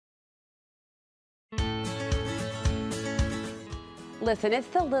Listen, it's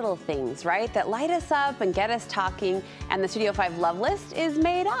the little things, right, that light us up and get us talking, and the Studio 5 Love List is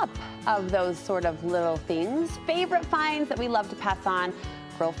made up of those sort of little things, favorite finds that we love to pass on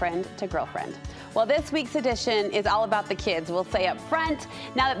girlfriend to girlfriend. Well, this week's edition is all about the kids. We'll say up front,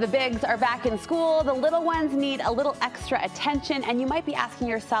 now that the bigs are back in school, the little ones need a little extra attention, and you might be asking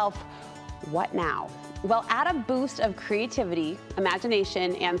yourself, what now? Well, add a boost of creativity,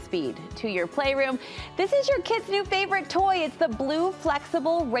 imagination, and speed to your playroom. This is your kid's new favorite toy. It's the Blu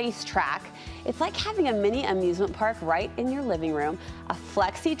Flexible Race Track. It's like having a mini amusement park right in your living room, a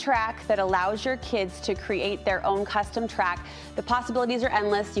flexi track that allows your kids to create their own custom track. The possibilities are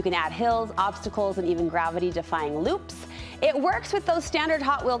endless. You can add hills, obstacles, and even gravity-defying loops. It works with those standard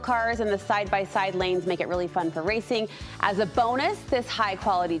Hot Wheel cars, and the side-by-side lanes make it really fun for racing. As a bonus, this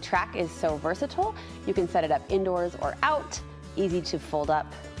high-quality track is so versatile. You can set it up indoors or out, easy to fold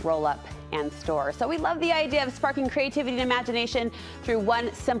up, roll up, and store. So we love the idea of sparking creativity and imagination through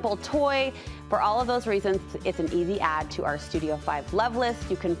one simple toy. For all of those reasons, it's an easy add to our Studio 5 Love List.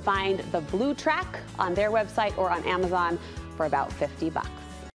 You can find the Blu track on their website or on Amazon for about $50.